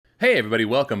Hey everybody,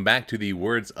 welcome back to the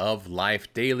Words of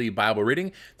Life Daily Bible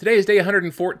Reading. Today is day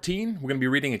 114. We're going to be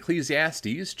reading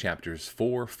Ecclesiastes chapters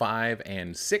 4, 5,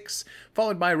 and 6,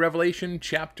 followed by Revelation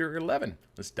chapter 11.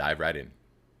 Let's dive right in.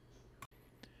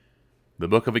 The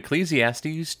book of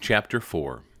Ecclesiastes chapter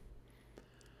 4.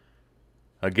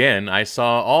 Again I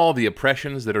saw all the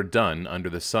oppressions that are done under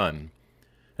the sun.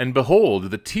 And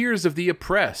behold, the tears of the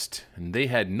oppressed, and they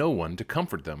had no one to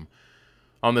comfort them.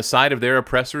 On the side of their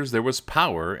oppressors there was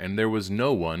power, and there was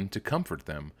no one to comfort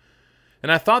them.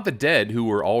 And I thought the dead who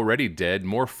were already dead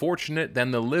more fortunate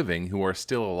than the living who are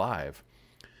still alive.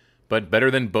 But better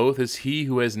than both is he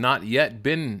who has not yet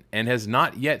been and has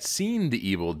not yet seen the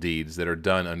evil deeds that are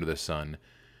done under the sun.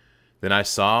 Then I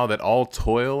saw that all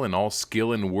toil and all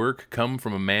skill in work come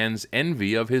from a man's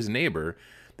envy of his neighbor.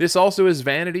 This also is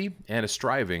vanity and a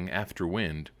striving after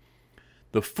wind.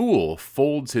 The fool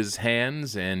folds his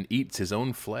hands and eats his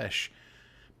own flesh.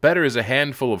 Better is a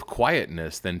handful of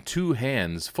quietness than 2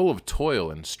 hands full of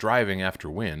toil and striving after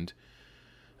wind.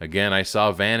 Again I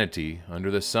saw vanity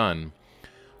under the sun.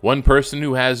 One person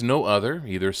who has no other,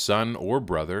 either son or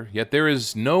brother, yet there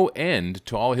is no end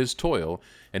to all his toil,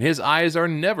 and his eyes are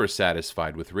never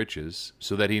satisfied with riches,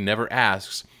 so that he never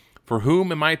asks, "For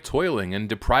whom am I toiling and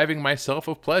depriving myself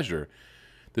of pleasure?"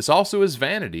 This also is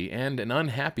vanity and an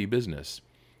unhappy business.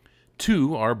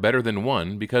 2 are better than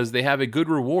 1, because they have a good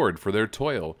reward for their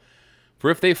toil. For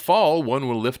if they fall, one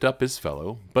will lift up his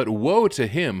fellow. But woe to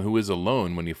him who is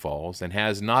alone when he falls, and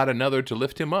has not another to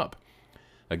lift him up.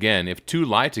 Again, if 2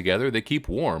 lie together, they keep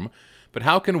warm. But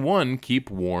how can one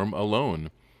keep warm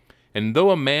alone? And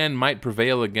though a man might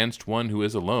prevail against one who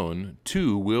is alone,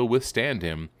 2 will withstand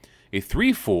him. A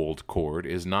 3-fold cord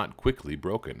is not quickly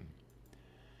broken.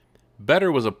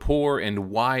 Better was a poor and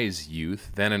wise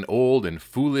youth than an old and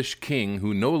foolish king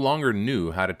who no longer knew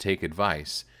how to take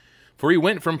advice. For he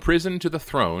went from prison to the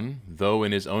throne, though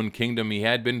in his own kingdom he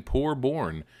had been poor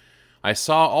born. I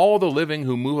saw all the living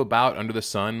who move about under the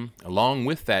sun, along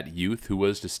with that youth who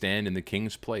was to stand in the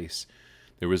king's place.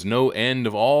 There was no end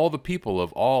of all the people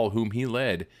of all whom he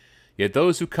led. Yet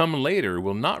those who come later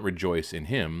will not rejoice in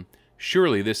him.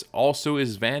 Surely this also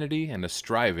is vanity and a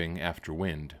striving after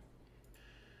wind.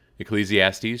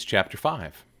 Ecclesiastes chapter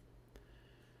 5.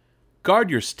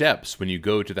 Guard your steps when you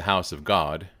go to the house of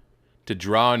God. To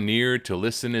draw near to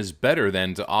listen is better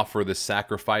than to offer the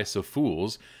sacrifice of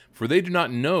fools, for they do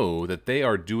not know that they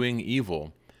are doing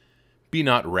evil. Be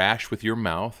not rash with your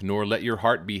mouth, nor let your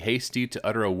heart be hasty to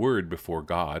utter a word before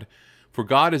God. For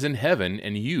God is in heaven,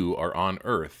 and you are on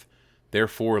earth.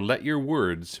 Therefore let your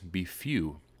words be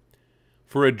few.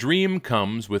 For a dream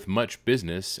comes with much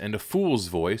business, and a fool's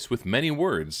voice with many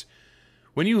words.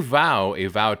 When you vow a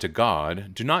vow to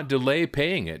God, do not delay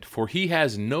paying it, for he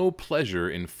has no pleasure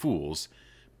in fools.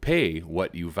 Pay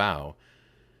what you vow.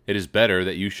 It is better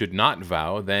that you should not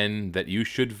vow than that you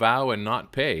should vow and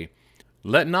not pay.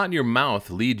 Let not your mouth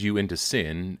lead you into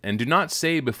sin, and do not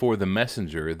say before the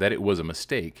messenger that it was a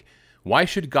mistake. Why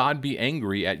should God be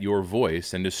angry at your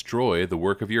voice and destroy the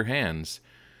work of your hands?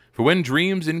 For when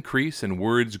dreams increase and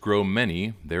words grow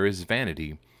many, there is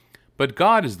vanity. But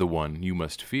God is the one you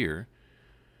must fear.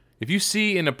 If you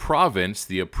see in a province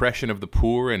the oppression of the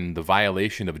poor and the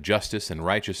violation of justice and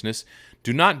righteousness,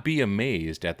 do not be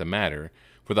amazed at the matter,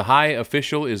 for the high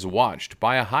official is watched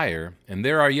by a higher, and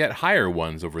there are yet higher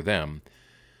ones over them.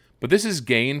 But this is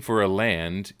gain for a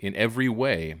land in every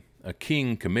way, a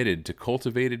king committed to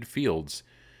cultivated fields.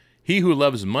 He who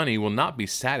loves money will not be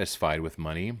satisfied with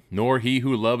money, nor he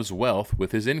who loves wealth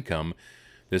with his income.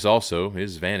 This also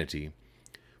is vanity.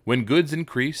 When goods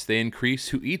increase, they increase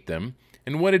who eat them,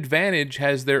 and what advantage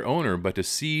has their owner but to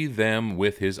see them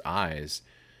with his eyes?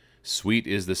 Sweet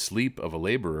is the sleep of a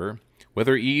laborer,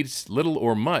 whether he eats little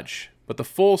or much, but the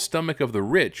full stomach of the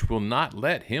rich will not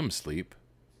let him sleep.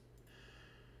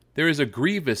 There is a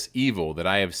grievous evil that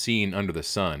I have seen under the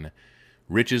sun.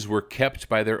 Riches were kept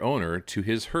by their owner to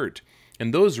his hurt,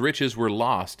 and those riches were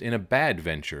lost in a bad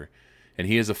venture. And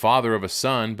he is a father of a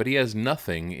son, but he has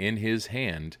nothing in his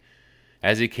hand.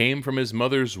 As he came from his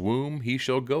mother's womb, he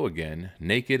shall go again,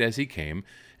 naked as he came,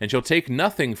 and shall take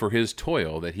nothing for his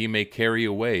toil that he may carry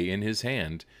away in his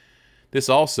hand. This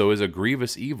also is a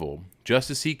grievous evil. Just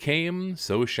as he came,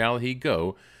 so shall he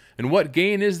go. And what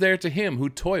gain is there to him who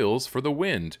toils for the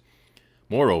wind?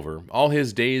 Moreover, all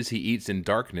his days he eats in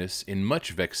darkness, in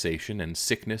much vexation and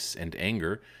sickness and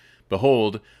anger.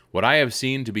 Behold, what I have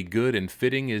seen to be good and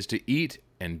fitting is to eat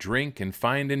and drink and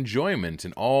find enjoyment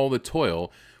in all the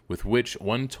toil with which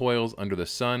one toils under the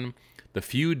sun, the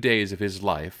few days of his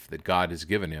life that God has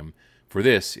given him, for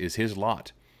this is his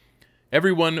lot.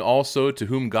 Everyone also to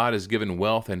whom God has given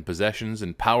wealth and possessions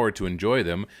and power to enjoy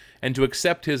them, and to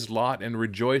accept his lot and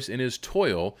rejoice in his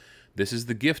toil, this is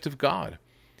the gift of God.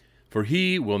 For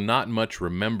he will not much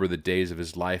remember the days of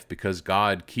his life, because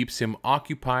God keeps him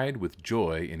occupied with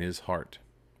joy in his heart.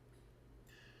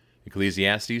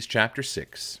 Ecclesiastes chapter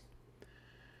 6.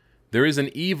 There is an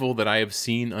evil that I have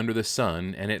seen under the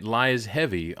sun, and it lies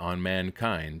heavy on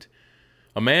mankind.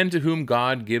 A man to whom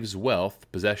God gives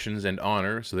wealth, possessions, and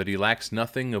honor, so that he lacks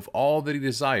nothing of all that he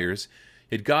desires,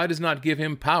 yet God does not give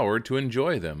him power to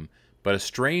enjoy them, but a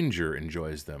stranger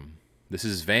enjoys them. This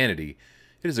is vanity.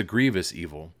 It is a grievous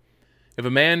evil. If a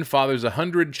man fathers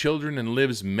 100 children and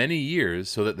lives many years,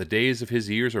 so that the days of his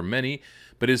years are many,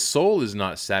 but his soul is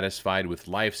not satisfied with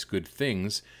life's good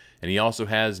things, and he also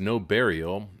has no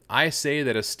burial, I say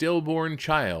that a stillborn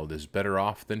child is better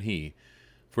off than he.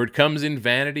 For it comes in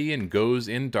vanity and goes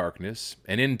in darkness,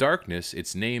 and in darkness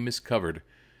its name is covered.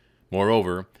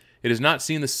 Moreover, it has not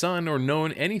seen the sun or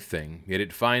known anything, yet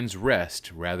it finds rest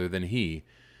rather than he.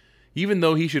 Even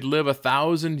though he should live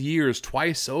 1,000 years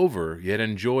twice over, yet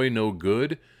enjoy no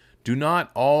good, do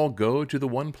not all go to the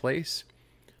one place?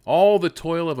 All the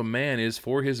toil of a man is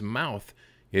for his mouth,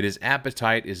 yet his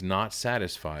appetite is not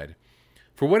satisfied.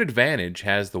 For what advantage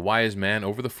has the wise man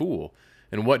over the fool?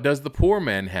 And what does the poor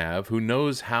man have who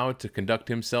knows how to conduct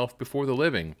himself before the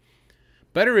living?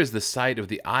 Better is the sight of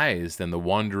the eyes than the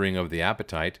wandering of the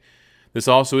appetite. This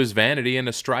also is vanity and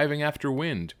a striving after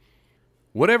wind.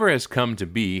 Whatever has come to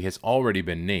be has already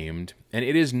been named, and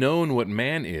it is known what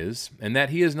man is, and that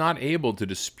he is not able to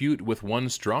dispute with one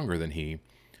stronger than he.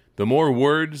 The more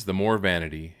words, the more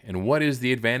vanity. And what is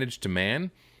the advantage to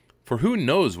man? For who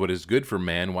knows what is good for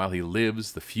man while he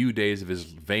lives the few days of his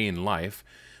vain life,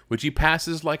 which he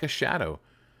passes like a shadow?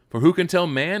 For who can tell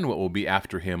man what will be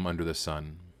after him under the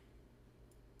sun?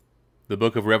 The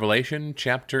book of Revelation,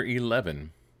 chapter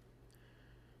 11.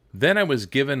 Then I was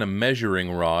given a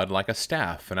measuring rod like a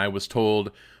staff, and I was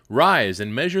told, Rise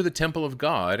and measure the temple of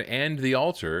God, and the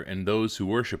altar, and those who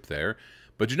worship there,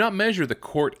 but do not measure the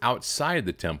court outside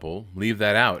the temple, leave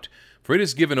that out, for it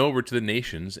is given over to the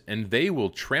nations, and they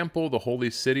will trample the holy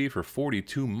city for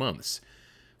 42 months.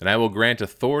 And I will grant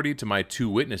authority to my 2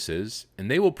 witnesses, and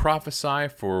they will prophesy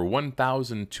for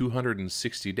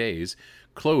 1,260 days,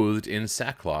 clothed in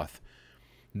sackcloth.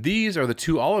 These are the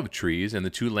 2 olive trees and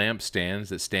the 2 lampstands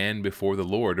that stand before the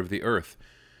Lord of the earth.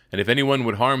 And if anyone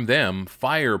would harm them,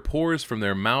 fire pours from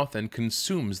their mouth and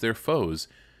consumes their foes.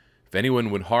 If anyone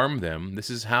would harm them,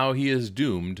 this is how he is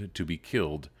doomed to be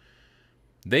killed.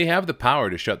 They have the power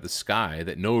to shut the sky,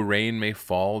 that no rain may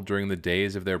fall during the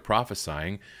days of their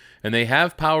prophesying, and they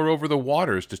have power over the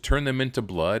waters to turn them into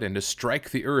blood, and to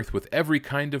strike the earth with every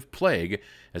kind of plague,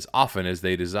 as often as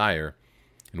they desire.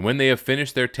 And when they have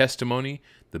finished their testimony,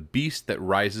 the beast that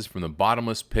rises from the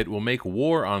bottomless pit will make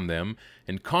war on them,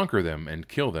 and conquer them, and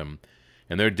kill them.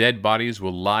 And their dead bodies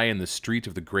will lie in the street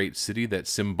of the great city that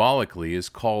symbolically is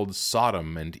called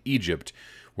Sodom and Egypt,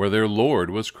 where their Lord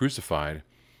was crucified.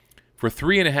 For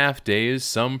 3.5 days,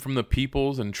 some from the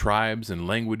peoples and tribes and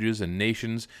languages and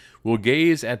nations will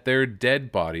gaze at their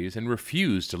dead bodies and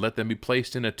refuse to let them be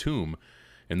placed in a tomb.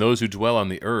 And those who dwell on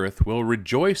the earth will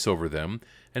rejoice over them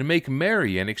and make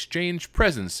merry and exchange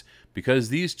presents, because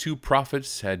these 2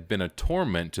 prophets had been a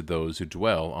torment to those who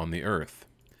dwell on the earth.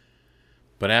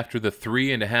 But after the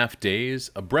 3.5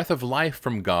 days, a breath of life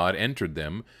from God entered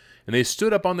them, and they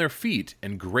stood up on their feet,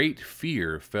 and great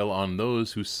fear fell on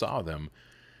those who saw them.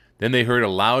 Then they heard a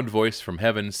loud voice from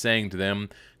heaven saying to them,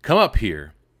 Come up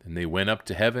here. And they went up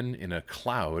to heaven in a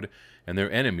cloud, and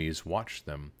their enemies watched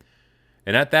them.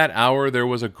 And at that hour there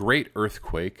was a great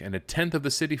earthquake, and 1/10 of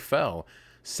the city fell.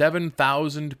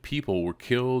 7,000 people were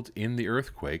killed in the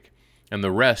earthquake, and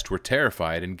the rest were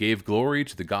terrified and gave glory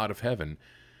to the God of heaven.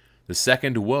 The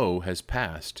second woe has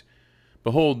passed.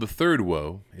 Behold, the third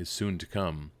woe is soon to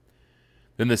come.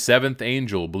 Then the 7th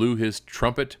angel blew his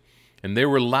trumpet, and there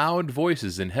were loud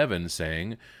voices in heaven,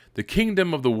 saying, The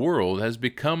kingdom of the world has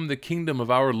become the kingdom of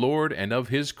our Lord and of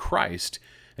his Christ,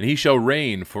 and he shall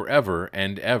reign forever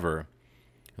and ever.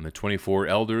 And the 24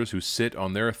 elders who sit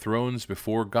on their thrones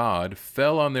before God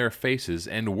fell on their faces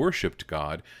and worshipped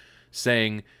God,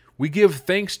 saying, We give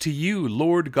thanks to you,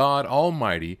 Lord God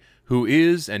Almighty, who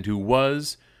is and who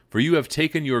was, for you have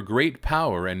taken your great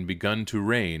power and begun to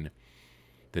reign.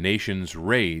 The nations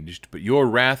raged, but your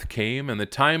wrath came, and the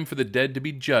time for the dead to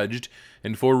be judged,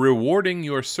 and for rewarding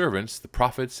your servants, the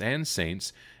prophets and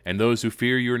saints, and those who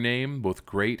fear your name, both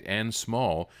great and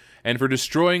small, and for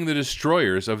destroying the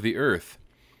destroyers of the earth.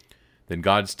 Then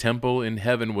God's temple in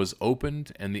heaven was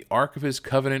opened, and the ark of his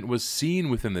covenant was seen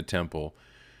within the temple.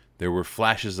 There were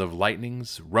flashes of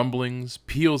lightnings, rumblings,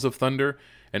 peals of thunder,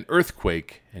 an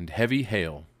earthquake, and heavy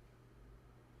hail.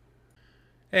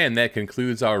 And that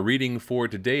concludes our reading for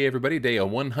today, everybody. Day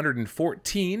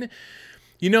 114.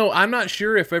 You know, I'm not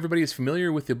sure if everybody is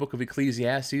familiar with the book of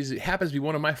Ecclesiastes. It happens to be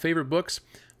one of my favorite books.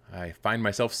 I find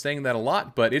myself saying that a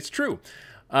lot, but it's true.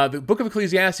 The book of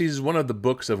Ecclesiastes is one of the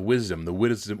books of wisdom, the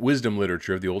wisdom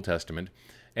literature of the Old Testament.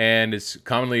 And it's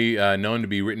commonly known to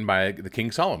be written by the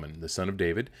King Solomon, the son of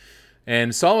David.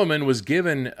 And Solomon was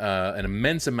given an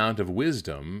immense amount of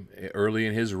wisdom early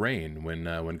in his reign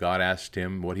when God asked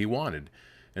him what he wanted.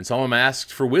 And Solomon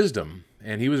asked for wisdom,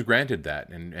 and he was granted that.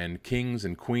 And kings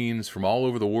and queens from all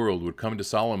over the world would come to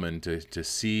Solomon to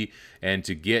see and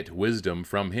to get wisdom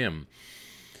from him.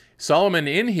 Solomon,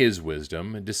 in his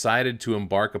wisdom, decided to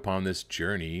embark upon this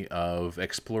journey of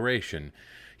exploration.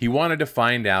 He wanted to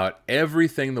find out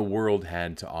everything the world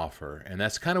had to offer, and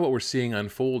that's kind of what we're seeing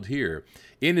unfold here.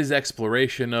 In his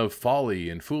exploration of folly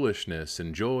and foolishness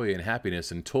and joy and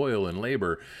happiness and toil and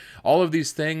labor, all of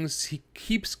these things, he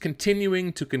keeps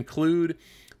continuing to conclude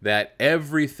that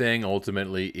everything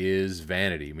ultimately is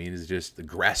vanity. I mean, it's just the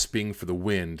grasping for the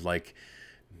wind, like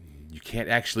you can't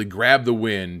actually grab the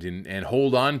wind and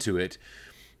hold on to it,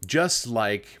 just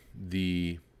like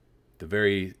the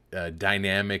very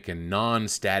dynamic and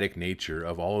non-static nature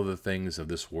of all of the things of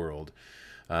this world.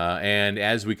 And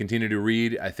as we continue to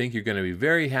read, I think you're going to be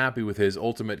very happy with his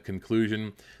ultimate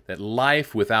conclusion that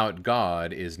life without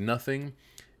God is nothing.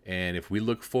 And if we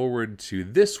look forward to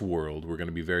this world, we're going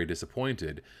to be very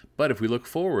disappointed. But if we look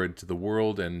forward to the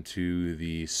world and to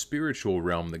the spiritual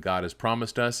realm that God has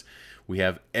promised us, we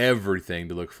have everything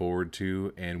to look forward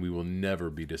to, and we will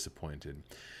never be disappointed.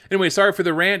 Anyway, sorry for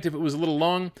the rant if it was a little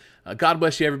long. God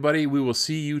bless you, everybody. We will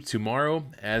see you tomorrow.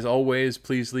 As always,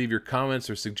 please leave your comments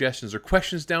or suggestions or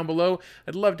questions down below.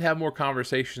 I'd love to have more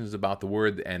conversations about the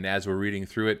Word and as we're reading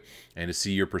through it, and to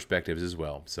see your perspectives as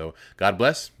well. So God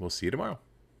bless. We'll see you tomorrow.